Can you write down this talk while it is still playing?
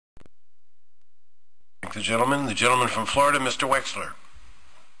thank the gentleman. The gentleman from Florida, Mr. Wexler.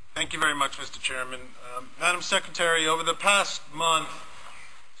 Thank you very much, Mr. Chairman. Madam Secretary, over the past month,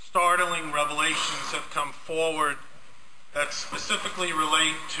 startling revelations have come forward that specifically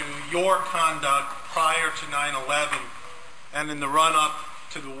relate to your conduct prior to 9/11 and in the run-up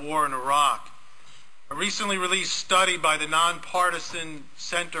to the war in Iraq. A recently released study by the nonpartisan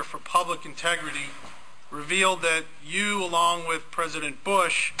Center for Public Integrity revealed that you, along with President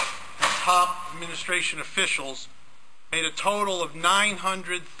Bush and top administration officials, made a total of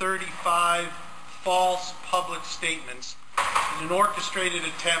 935 false public statements in an orchestrated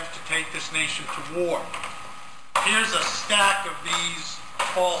attempt to take this nation to war. Here's a stack of these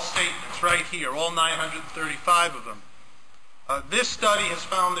false statements right here, all 935 of them. This study has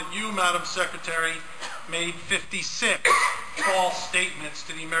found that you, Madam Secretary, made 56 false statements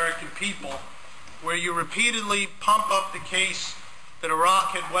to the American people, where you repeatedly pump up the case that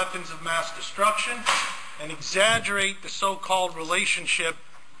Iraq had weapons of mass destruction and exaggerate the so-called relationship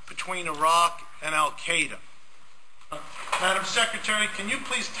between Iraq and Al-Qaeda. Madam Secretary, can you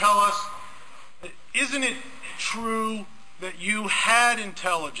please tell us, isn't it true that you had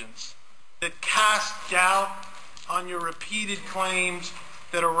intelligence that cast doubt on your repeated claims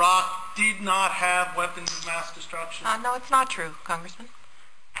that Iraq did not have weapons of mass destruction? No, it's not true, Congressman.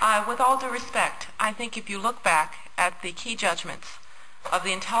 With all due respect, I think if you look back at the key judgments of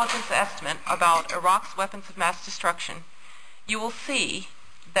the intelligence estimate about Iraq's weapons of mass destruction, you will see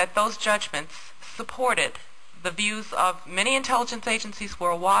that those judgments supported the views of many intelligence agencies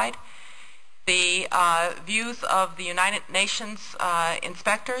worldwide, the views of the United Nations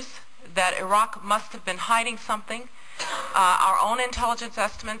inspectors, that Iraq must have been hiding something. Our own intelligence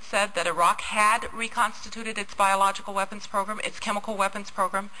estimates said that Iraq had reconstituted its biological weapons program, its chemical weapons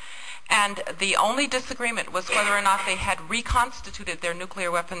program, and the only disagreement was whether or not they had reconstituted their nuclear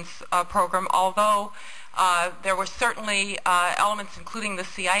weapons program, although there were certainly elements, including the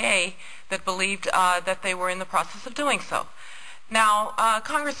CIA, that believed that they were in the process of doing so. Now,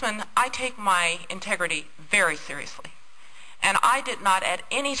 Congressman, I take my integrity very seriously, and I did not at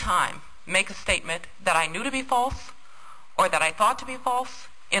any time make a statement that I knew to be false or that I thought to be false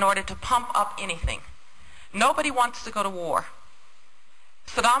in order to pump up anything. Nobody wants to go to war.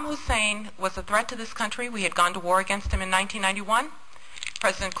 Saddam Hussein was a threat to this country. We had gone to war against him in 1991.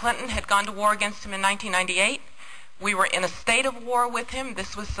 President Clinton had gone to war against him in 1998. We were in a state of war with him.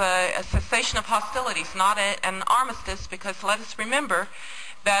 This was a cessation of hostilities, not an armistice, because let us remember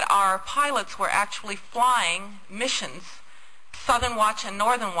that our pilots were actually flying missions, Southern Watch and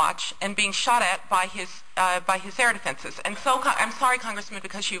Northern Watch, and being shot at by his air defenses. And so, I'm sorry, Congressman,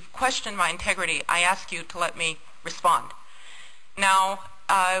 because you've questioned my integrity, I ask you to let me respond. Now,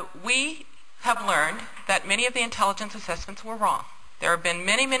 we have learned that many of the intelligence assessments were wrong. There have been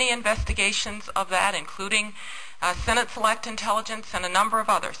many, many investigations of that, including Senate Select Intelligence and a number of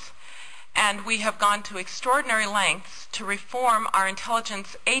others. And we have gone to extraordinary lengths to reform our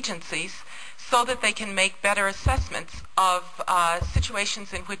intelligence agencies so that they can make better assessments of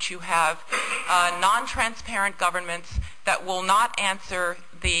situations in which you have non-transparent governments that will not answer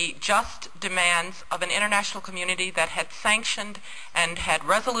the just demands of an international community that had sanctioned and had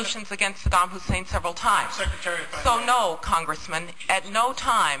resolutions against Saddam Hussein several times. So no, Congressman, at no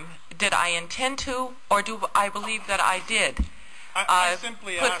time did I intend to, or do I believe that I did,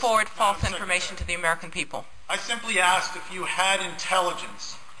 put forward false information to the American people. I simply asked if you had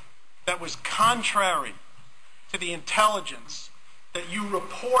intelligence that was contrary to the intelligence that you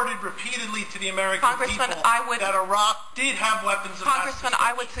reported repeatedly to the American people that Iraq did have weapons of mass destruction. Congressman,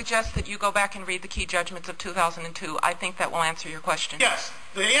 I would suggest that you go back and read the key judgments of 2002. I think that will answer your question. Yes.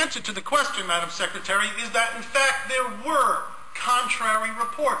 The answer to the question, Madam Secretary, is that in fact there were contrary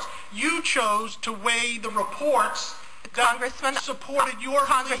reports. You chose to weigh the reports that supported your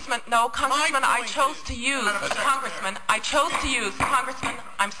Congressman, no, Congressman, I chose to use, Congressman,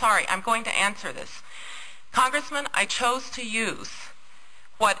 I'm sorry, I'm going to answer this. Congressman, I chose to use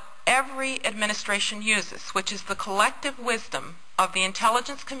what every administration uses, which is the collective wisdom of the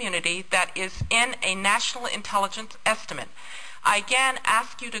intelligence community that is in a national intelligence estimate. I again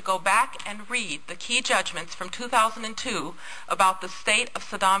ask you to go back and read the key judgments from 2002 about the state of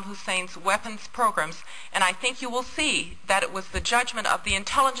Saddam Hussein's weapons programs, and I think you will see that it was the judgment of the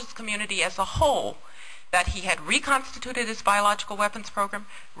intelligence community as a whole that he had reconstituted his biological weapons program,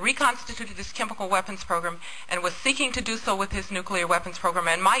 reconstituted his chemical weapons program, and was seeking to do so with his nuclear weapons program,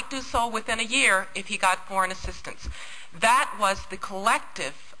 and might do so within a year if he got foreign assistance. That was the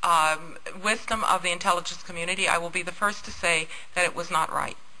collective wisdom of the intelligence community. I will be the first to say that it was not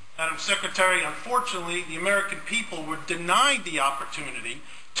right. Madam Secretary, unfortunately, the American people were denied the opportunity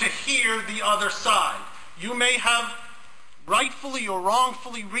to hear the other side. You may have rightfully or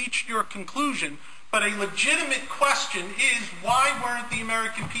wrongfully reached your conclusion, but a legitimate question is, why weren't the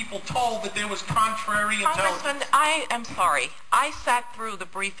American people told that there was contrary intelligence? Congressman, I am sorry. I sat through the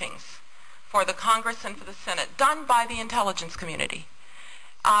briefings for the Congress and for the Senate done by the intelligence community.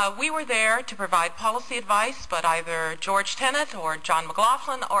 We were there to provide policy advice, but either George Tenet or John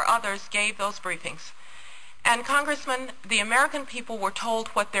McLaughlin or others gave those briefings. And Congressman, the American people were told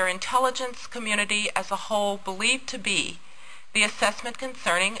what their intelligence community as a whole believed to be the assessment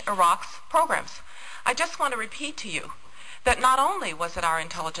concerning Iraq's programs. I just want to repeat to you that not only was it our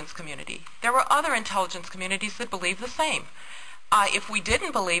intelligence community, there were other intelligence communities that believed the same. If we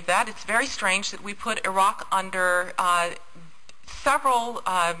didn't believe that, it's very strange that we put Iraq under several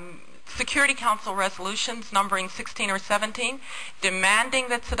Security Council resolutions numbering 16 or 17 demanding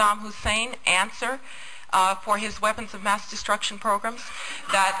that Saddam Hussein answer for his weapons of mass destruction programs,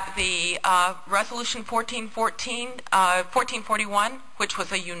 that the Resolution 1441, which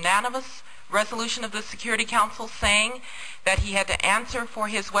was a unanimous resolution of the Security Council saying that he had to answer for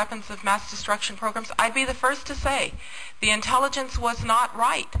his weapons of mass destruction programs, I'd be the first to say the intelligence was not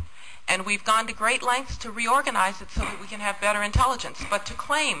right. And we've gone to great lengths to reorganize it so that we can have better intelligence. But to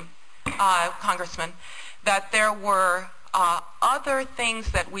claim, Congressman, that there were other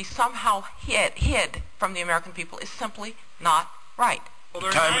things that we somehow hid from the American people is simply not right. Well,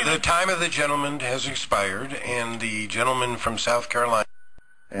 the time of the gentleman has expired, and the gentleman from South Carolina.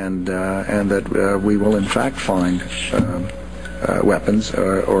 And that we will in fact find weapons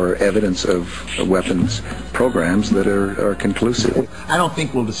or evidence of weapons programs that are conclusive. I don't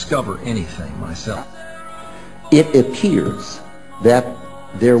think we'll discover anything myself. It appears that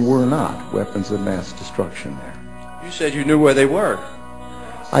there were not weapons of mass destruction there. You said you knew where they were.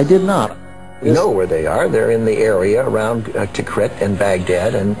 I did not. We know where they are. They're in the area around Tikrit and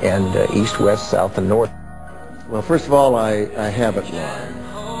Baghdad and east, west, south, and north. Well, first of all, I haven't lied.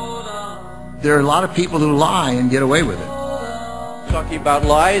 There are a lot of people who lie and get away with it. Talking about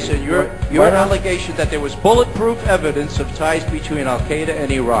lies and your allegation that there was bulletproof evidence of ties between Al-Qaeda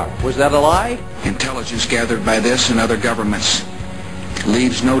and Iraq. Was that a lie? Intelligence gathered by this and other governments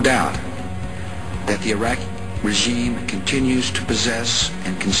leaves no doubt that the Iraqi regime continues to possess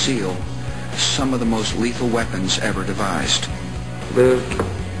and conceal some of the most lethal weapons ever devised.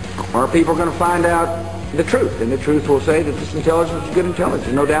 Our people are going to find out the truth, and the truth will say that this intelligence is good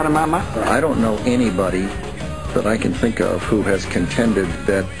intelligence, no doubt in my mind. I don't know anybody that I can think of who has contended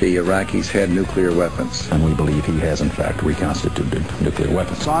that the Iraqis had nuclear weapons. And we believe he has in fact reconstituted nuclear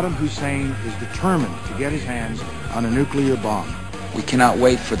weapons. Saddam Hussein is determined to get his hands on a nuclear bomb. We cannot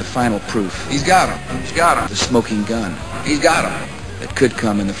wait for the final proof. He's got him. He's got him. The smoking gun. He's got him. That could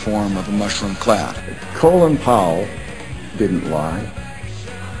come in the form of a mushroom cloud. Colin Powell didn't lie.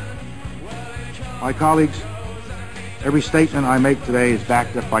 My colleagues, every statement I make today is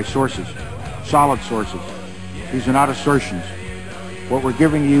backed up by sources, solid sources. These are not assertions. What we're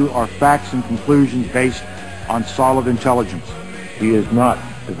giving you are facts and conclusions based on solid intelligence. He has not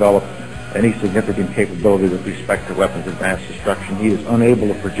developed any significant capability with respect to weapons of mass destruction. He is unable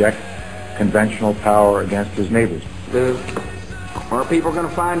to project conventional power against his neighbors. Our people are going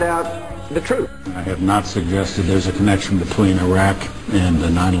to find out the truth. I have not suggested there's a connection between Iraq and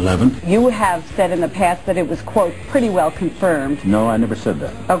 9/11. You have said in the past that it was, quote, pretty well confirmed. No, I never said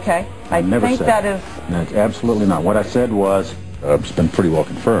that. Okay. I never think said that is... That's absolutely not. What I said was, it's been pretty well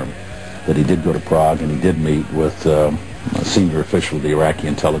confirmed that he did go to Prague and he did meet with a senior official of the Iraqi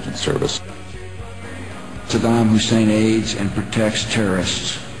intelligence service. Saddam Hussein aids and protects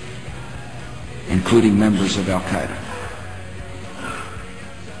terrorists, including members of Al-Qaeda.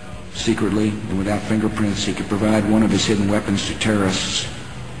 Secretly and without fingerprints, he could provide one of his hidden weapons to terrorists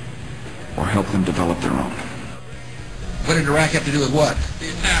or help them develop their own. What did Iraq have to do with what? The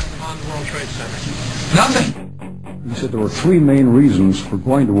attack on the World Trade Center. Nothing! He said there were three main reasons for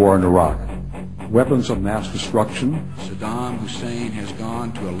going to war in Iraq. Weapons of mass destruction. Saddam Hussein has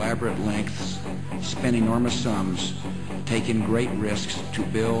gone to elaborate lengths, spent enormous sums, taken great risks to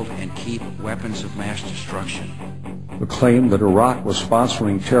build and keep weapons of mass destruction. The claim that Iraq was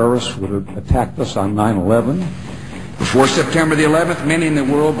sponsoring terrorists who would have attacked us on 9/11. Before September the 11th, many in the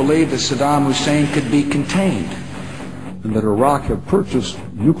world believed that Saddam Hussein could be contained. And that Iraq had purchased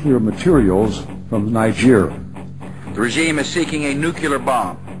nuclear materials from Nigeria. The regime is seeking a nuclear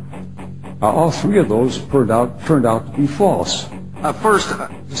bomb. All three of those turned out to be false. First,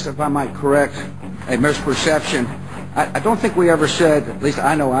 just if I might correct a misperception, I don't think we ever said, at least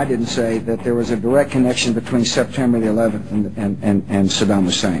I know I didn't say, that there was a direct connection between September the 11th and Saddam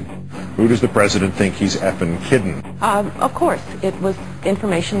Hussein. Who does the president think he's effing kidding? Of course, it was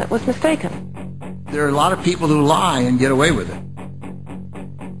information that was mistaken. There are a lot of people who lie and get away with it.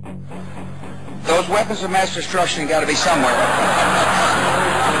 Those weapons of mass destruction got to be somewhere.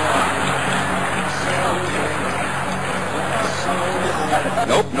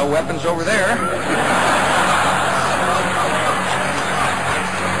 Nope, no weapons over there.